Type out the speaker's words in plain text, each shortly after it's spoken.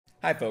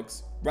Hi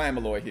folks, Ryan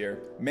Molloy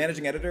here,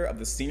 managing editor of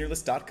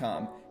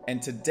theseniorlist.com,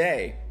 and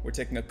today we're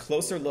taking a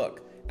closer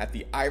look at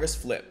the Iris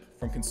Flip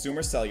from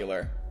Consumer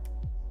Cellular.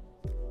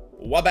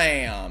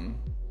 Wabam!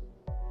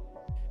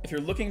 If you're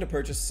looking to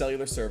purchase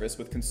cellular service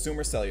with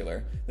Consumer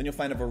Cellular, then you'll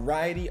find a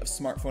variety of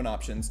smartphone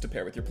options to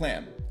pair with your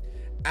plan.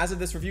 As of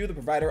this review, the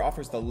provider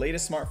offers the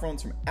latest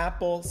smartphones from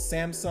Apple,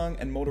 Samsung,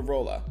 and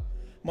Motorola.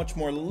 Much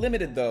more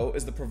limited, though,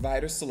 is the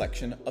provider's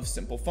selection of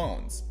simple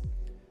phones.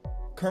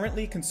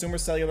 Currently, Consumer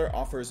Cellular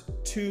offers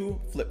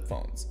two flip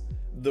phones,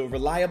 the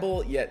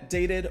reliable yet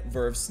dated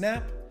Verve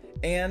Snap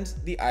and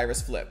the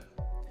Iris Flip.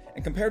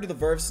 And compared to the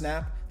Verve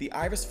Snap, the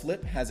Iris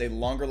Flip has a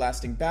longer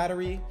lasting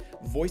battery,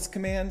 voice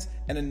commands,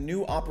 and a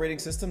new operating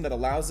system that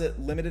allows it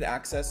limited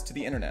access to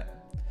the internet.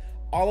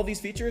 All of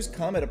these features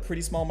come at a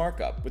pretty small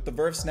markup, with the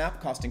Verve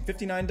Snap costing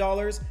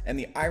 $59 and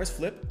the Iris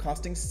Flip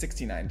costing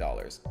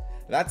 $69.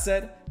 That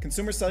said,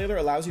 Consumer Cellular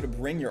allows you to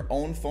bring your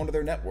own phone to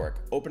their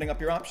network, opening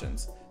up your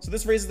options. So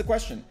this raises the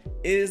question,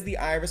 is the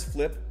Iris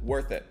Flip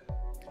worth it?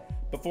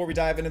 Before we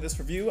dive into this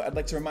review, I'd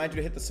like to remind you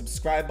to hit the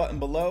subscribe button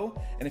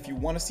below, and if you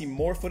want to see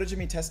more footage of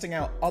me testing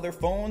out other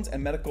phones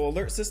and medical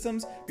alert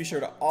systems, be sure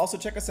to also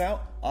check us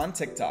out on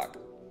TikTok.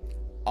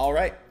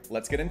 Alright,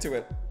 let's get into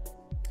it.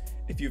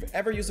 If you've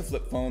ever used a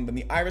flip phone, then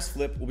the Iris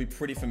Flip will be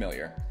pretty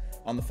familiar.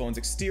 On the phone's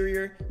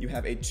exterior, you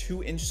have a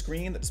 2-inch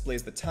screen that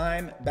displays the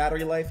time,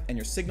 battery life, and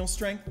your signal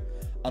strength.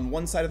 On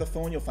one side of the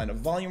phone, you'll find a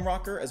volume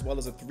rocker as well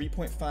as a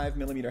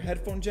 3.5mm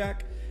headphone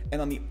jack,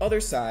 and on the other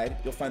side,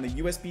 you'll find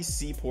the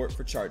USB-C port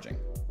for charging.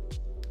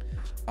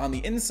 On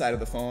the inside of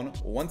the phone,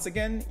 once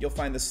again, you'll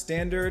find the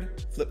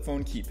standard flip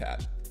phone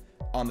keypad.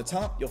 On the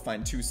top, you'll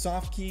find two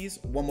soft keys.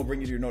 One will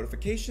bring you to your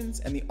notifications,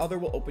 and the other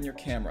will open your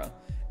camera.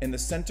 In the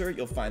center,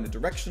 you'll find the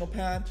directional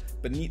pad.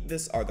 Beneath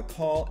this are the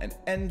call and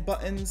end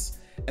buttons.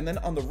 And then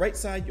on the right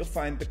side, you'll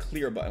find the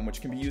clear button,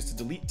 which can be used to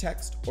delete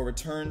text or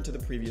return to the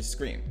previous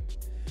screen.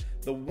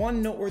 The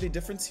one noteworthy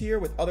difference here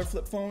with other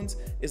flip phones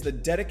is the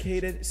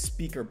dedicated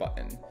speaker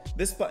button.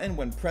 This button,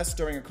 when pressed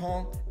during a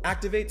call,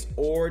 activates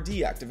or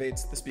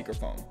deactivates the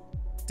speakerphone.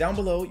 Down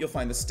below, you'll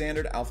find the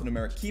standard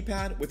alphanumeric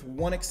keypad with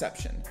one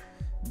exception.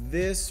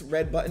 This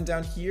red button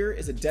down here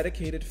is a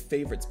dedicated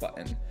favorites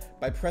button.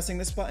 By pressing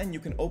this button, you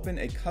can open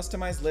a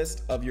customized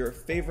list of your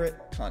favorite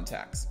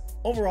contacts.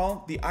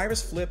 Overall, the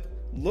Iris Flip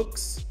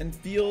looks and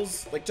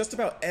feels like just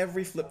about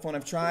every flip phone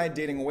I've tried,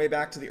 dating way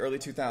back to the early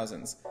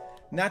 2000s.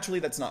 Naturally,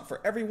 that's not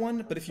for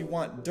everyone, but if you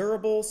want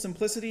durable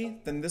simplicity,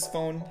 then this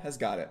phone has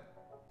got it.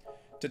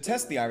 To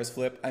test the Iris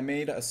Flip, I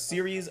made a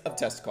series of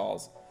test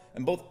calls.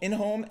 And both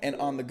in-home and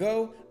on the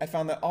go, I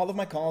found that all of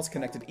my calls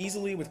connected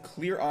easily with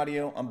clear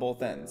audio on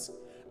both ends.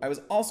 I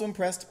was also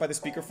impressed by the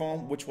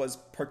speakerphone, which was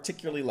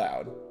particularly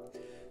loud.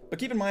 But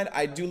keep in mind,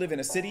 I do live in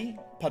a city,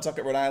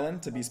 Pawtucket, Rhode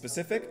Island, to be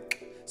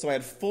specific, so I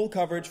had full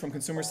coverage from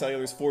Consumer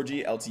Cellular's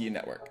 4G LTE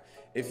network.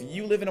 If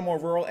you live in a more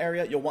rural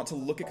area, you'll want to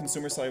look at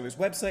Consumer Cellular's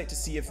website to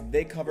see if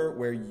they cover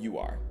where you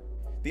are.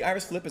 The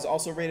Iris Flip is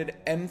also rated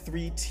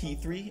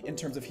M3T3 in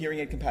terms of hearing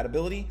aid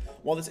compatibility.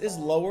 While this is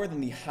lower than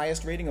the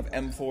highest rating of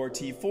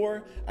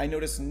M4T4, I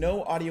noticed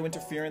no audio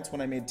interference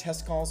when I made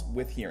test calls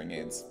with hearing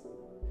aids.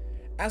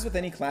 As with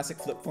any classic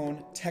flip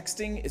phone,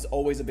 texting is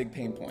always a big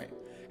pain point.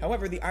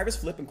 However, the Iris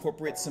Flip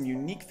incorporates some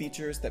unique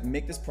features that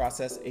make this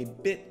process a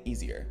bit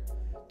easier.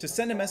 To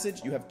send a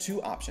message, you have two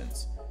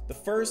options. The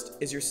first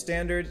is your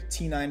standard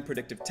T9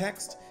 predictive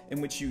text, in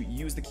which you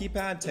use the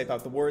keypad, type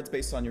out the words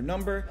based on your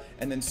number,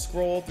 and then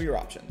scroll through your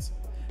options.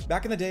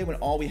 Back in the day when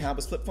all we had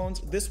was flip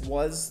phones, this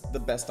was the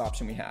best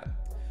option we had.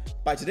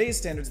 By today's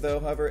standards though,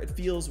 however, it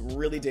feels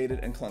really dated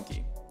and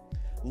clunky.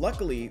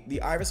 Luckily,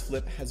 the Iris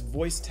Flip has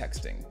voice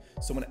texting,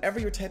 so whenever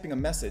you're typing a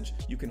message,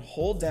 you can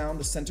hold down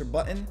the center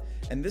button,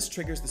 and this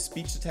triggers the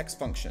speech-to-text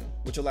function,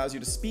 which allows you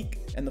to speak,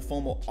 and the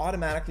phone will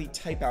automatically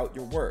type out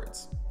your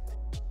words.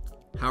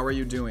 How are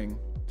you doing?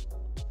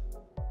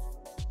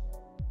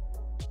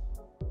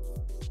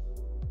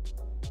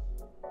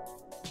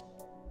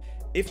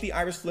 If the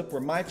Iris Flip were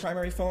my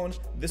primary phone,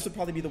 this would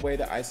probably be the way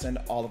that I send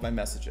all of my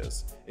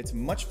messages. It's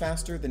much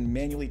faster than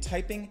manually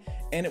typing,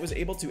 and it was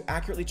able to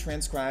accurately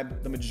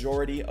transcribe the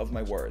majority of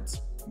my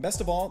words. Best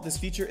of all, this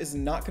feature is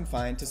not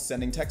confined to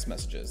sending text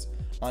messages.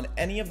 On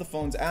any of the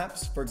phone's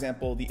apps, for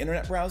example, the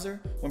internet browser,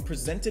 when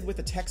presented with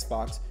a text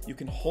box, you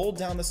can hold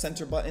down the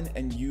center button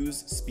and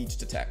use speech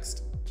to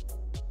text.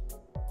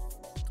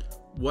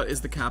 What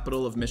is the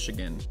capital of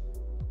Michigan?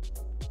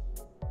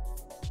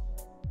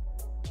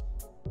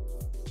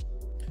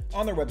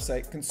 On their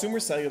website,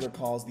 Consumer Cellular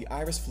calls the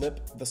Iris Flip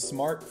the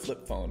smart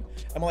flip phone.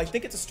 And while I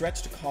think it's a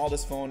stretch to call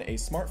this phone a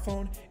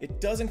smartphone,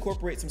 it does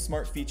incorporate some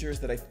smart features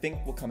that I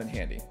think will come in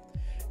handy.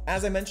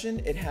 As I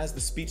mentioned, it has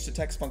the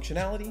speech-to-text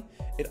functionality.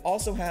 It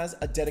also has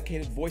a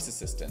dedicated voice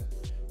assistant.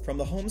 From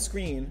the home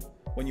screen,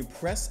 when you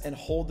press and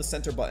hold the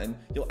center button,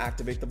 you'll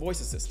activate the voice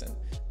assistant.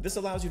 This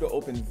allows you to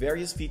open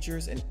various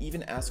features and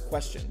even ask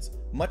questions,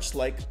 much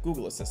like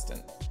Google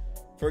Assistant.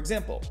 For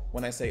example,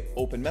 when I say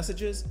open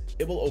messages,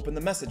 it will open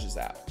the Messages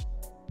app.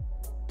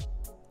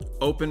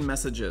 Open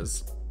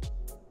Messages.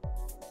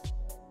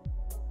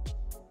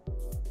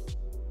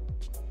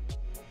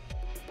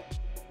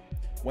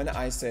 When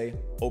I say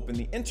open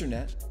the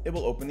internet, it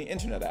will open the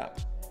internet app.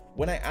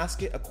 When I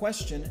ask it a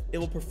question, it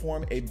will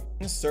perform a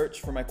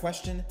search for my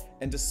question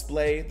and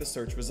display the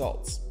search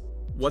results.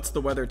 What's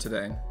the weather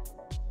today?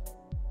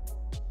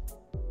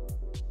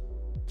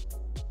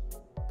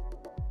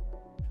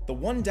 The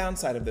one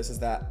downside of this is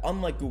that,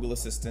 unlike Google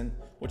Assistant,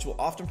 which will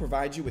often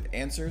provide you with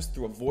answers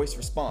through a voice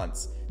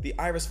response, the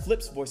Iris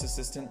Flip's voice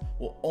assistant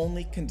will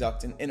only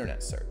conduct an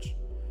internet search.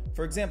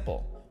 For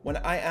example, when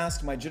I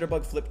asked my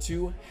Jitterbug Flip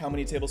 2 how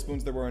many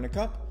tablespoons there were in a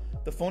cup,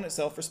 the phone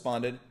itself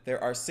responded,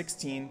 there are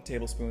 16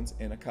 tablespoons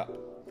in a cup.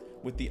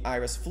 With the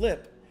Iris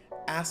Flip,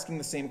 asking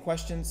the same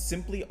question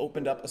simply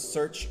opened up a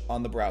search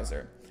on the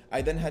browser.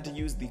 I then had to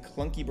use the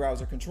clunky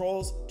browser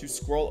controls to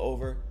scroll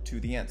over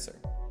to the answer.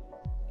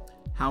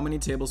 How many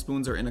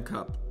tablespoons are in a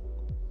cup?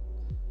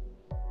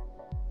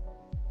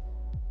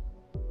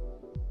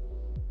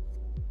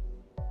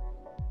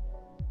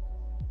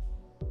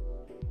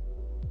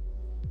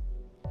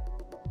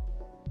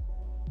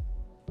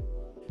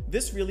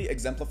 This really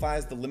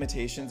exemplifies the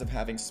limitations of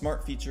having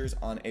smart features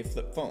on a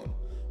flip phone.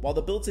 While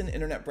the built-in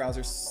internet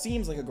browser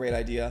seems like a great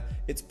idea,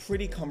 it's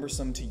pretty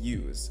cumbersome to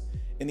use.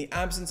 In the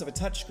absence of a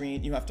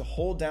touchscreen, you have to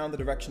hold down the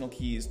directional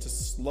keys to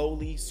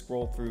slowly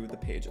scroll through the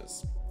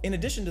pages. In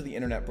addition to the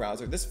internet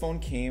browser, this phone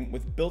came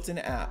with built-in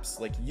apps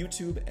like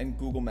YouTube and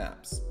Google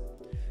Maps.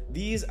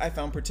 These I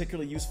found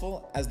particularly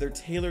useful as they're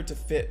tailored to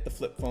fit the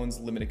flip phone's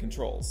limited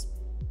controls.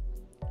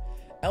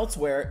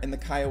 Elsewhere in the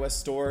KaiOS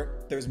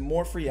store, there's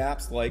more free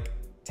apps like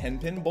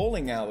 10-pin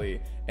bowling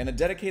alley, and a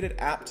dedicated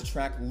app to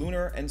track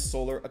lunar and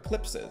solar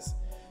eclipses.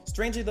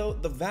 Strangely though,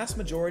 the vast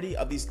majority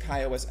of these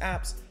KaiOS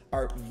apps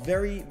are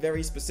very,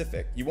 very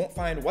specific. You won't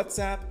find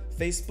WhatsApp,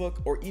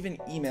 Facebook, or even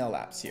email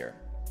apps here.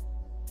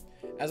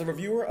 As a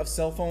reviewer of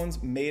cell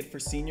phones made for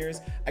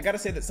seniors, I gotta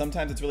say that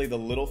sometimes it's really the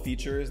little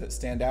features that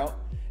stand out.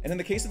 And in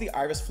the case of the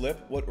Iris Flip,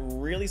 what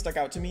really stuck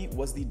out to me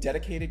was the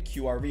dedicated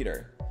QR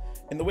reader.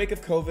 In the wake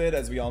of COVID,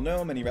 as we all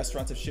know, many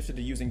restaurants have shifted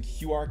to using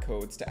QR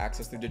codes to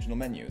access their digital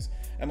menus.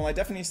 And while I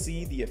definitely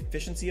see the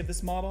efficiency of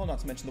this model, not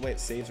to mention the way it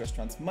saves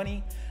restaurants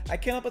money, I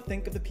can't help but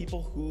think of the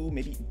people who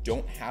maybe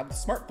don't have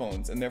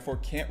smartphones and therefore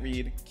can't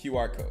read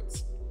QR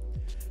codes.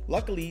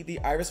 Luckily, the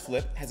Iris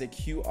Flip has a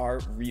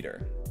QR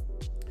reader.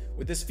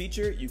 With this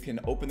feature, you can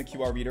open the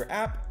QR reader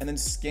app and then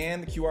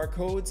scan the QR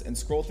codes and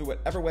scroll through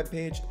whatever web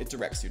page it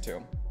directs you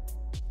to.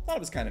 Thought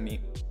it was kind of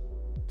neat.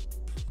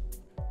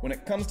 When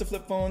it comes to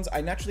flip phones,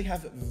 I naturally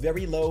have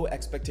very low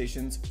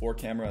expectations for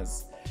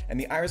cameras, and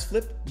the Iris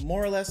Flip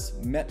more or less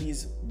met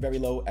these very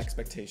low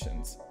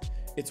expectations.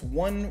 Its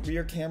one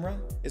rear camera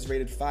is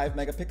rated 5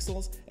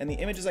 megapixels, and the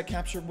images I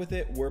captured with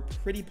it were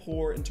pretty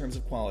poor in terms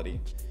of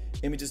quality.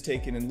 Images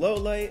taken in low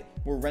light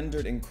were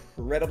rendered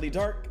incredibly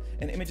dark,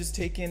 and images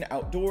taken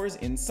outdoors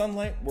in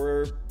sunlight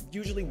were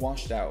usually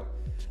washed out.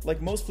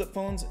 Like most flip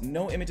phones,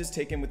 no images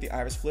taken with the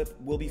Iris Flip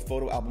will be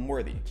photo album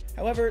worthy.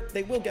 However,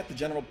 they will get the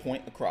general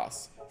point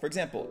across. For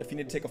example, if you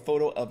need to take a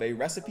photo of a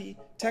recipe,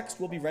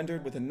 text will be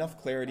rendered with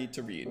enough clarity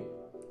to read.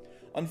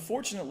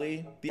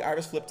 Unfortunately, the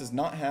Iris Flip does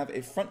not have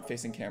a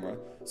front-facing camera,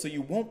 so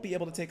you won't be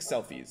able to take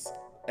selfies,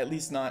 at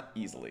least not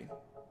easily.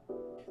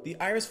 The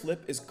Iris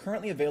Flip is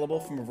currently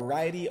available from a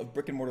variety of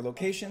brick-and-mortar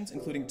locations,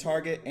 including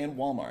Target and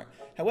Walmart.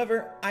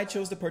 However, I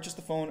chose to purchase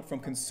the phone from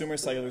Consumer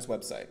Cellular's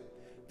website.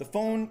 The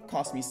phone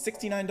cost me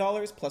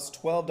 $69 plus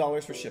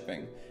 $12 for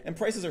shipping, and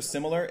prices are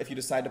similar if you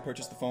decide to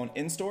purchase the phone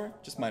in-store,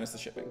 just minus the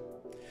shipping.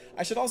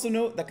 I should also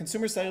note that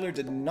Consumer Cellular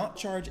did not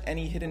charge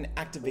any hidden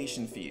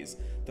activation fees.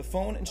 The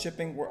phone and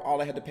shipping were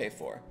all I had to pay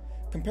for.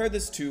 Compare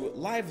this to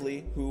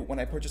Lively, who, when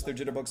I purchased their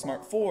Jitterbug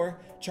Smart 4,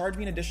 charged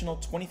me an additional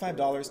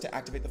 $25 to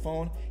activate the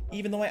phone,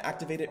 even though I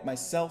activated it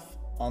myself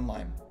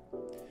online.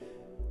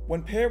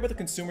 When paired with a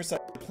Consumer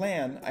Cellular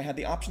plan, I had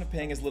the option of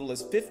paying as little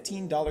as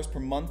 $15 per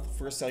month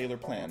for a cellular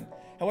plan.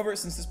 However,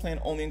 since this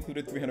plan only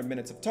included 300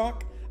 minutes of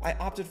talk, I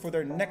opted for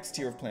their next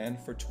tier of plan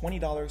for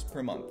 $20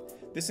 per month.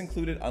 This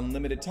included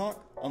unlimited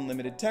talk,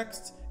 unlimited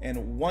text,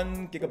 and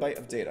 1 gigabyte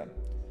of data.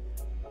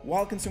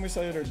 While Consumer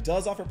Cellular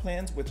does offer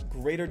plans with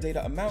greater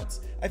data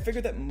amounts, I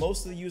figured that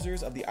most of the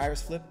users of the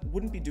Iris Flip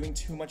wouldn't be doing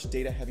too much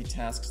data-heavy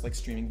tasks like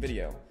streaming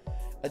video.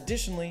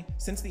 Additionally,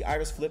 since the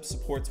Iris Flip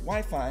supports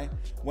Wi-Fi,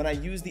 when I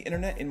used the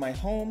internet in my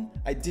home,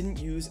 I didn't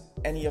use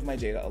any of my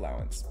data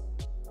allowance.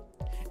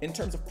 In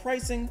terms of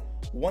pricing,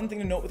 one thing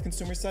to note with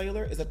Consumer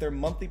Cellular is that their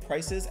monthly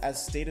prices,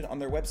 as stated on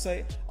their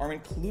website, are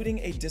including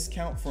a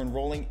discount for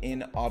enrolling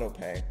in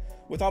autopay.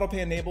 With autopay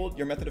enabled,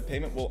 your method of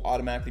payment will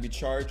automatically be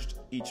charged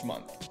each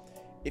month.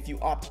 If you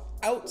opt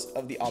out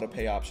of the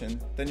autopay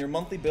option, then your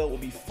monthly bill will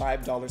be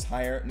 $5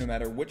 higher no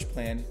matter which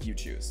plan you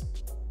choose.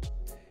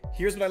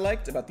 Here's what I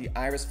liked about the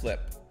Iris Flip.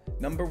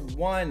 Number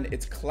 1,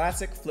 its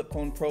classic flip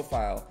phone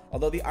profile.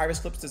 Although the Iris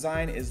Flip's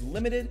design is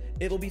limited,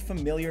 it will be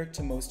familiar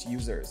to most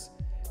users.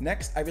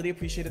 Next, I really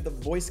appreciated the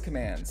voice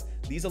commands.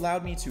 These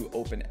allowed me to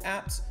open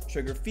apps,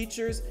 trigger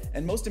features,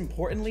 and most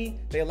importantly,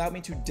 they allowed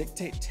me to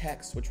dictate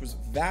text, which was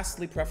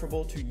vastly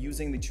preferable to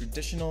using the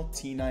traditional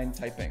T9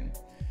 typing.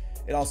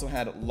 It also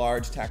had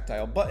large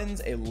tactile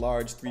buttons, a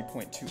large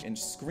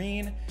 3.2-inch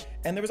screen,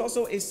 And there was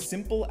also a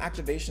simple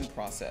activation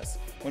process.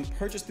 When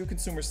purchased through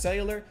Consumer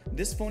Cellular,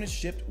 this phone is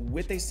shipped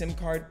with a SIM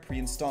card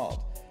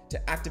pre-installed.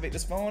 To activate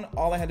this phone,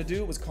 all I had to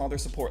do was call their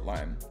support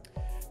line.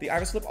 The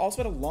Iris Flip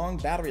also had a long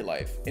battery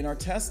life. In our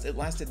test, it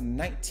lasted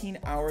 19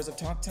 hours of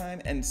talk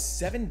time and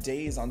 7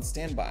 days on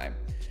standby.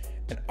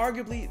 And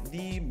arguably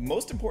the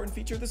most important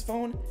feature of this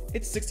phone,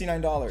 it's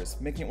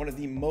 $69, making it one of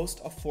the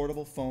most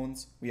affordable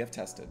phones we have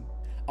tested.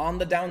 On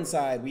the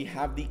downside, we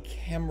have the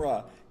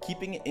camera.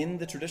 Keeping in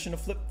the tradition of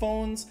flip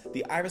phones,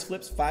 the Iris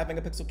Flip's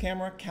 5-megapixel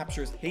camera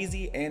captures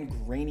hazy and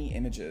grainy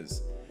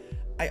images.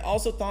 I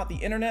also thought the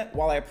internet,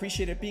 while I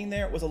appreciate it being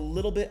there, was a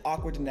little bit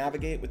awkward to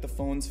navigate with the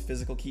phone's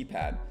physical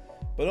keypad.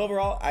 But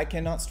overall, I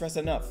cannot stress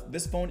enough,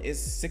 this phone is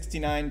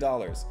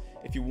 $69.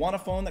 If you want a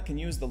phone that can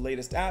use the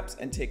latest apps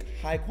and take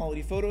high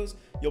quality photos,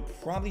 you'll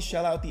probably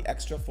shell out the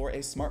extra for a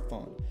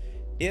smartphone.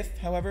 If,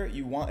 however,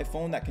 you want a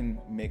phone that can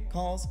make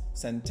calls,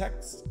 send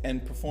texts,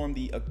 and perform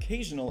the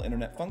occasional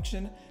internet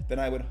function, then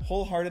I would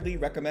wholeheartedly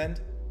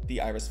recommend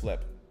the Iris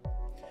Flip.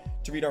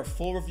 To read our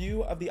full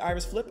review of the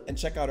Iris Flip and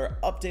check out our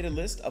updated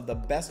list of the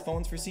best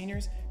phones for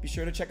seniors, be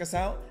sure to check us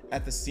out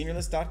at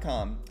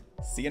theseniorlist.com.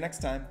 See you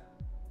next time.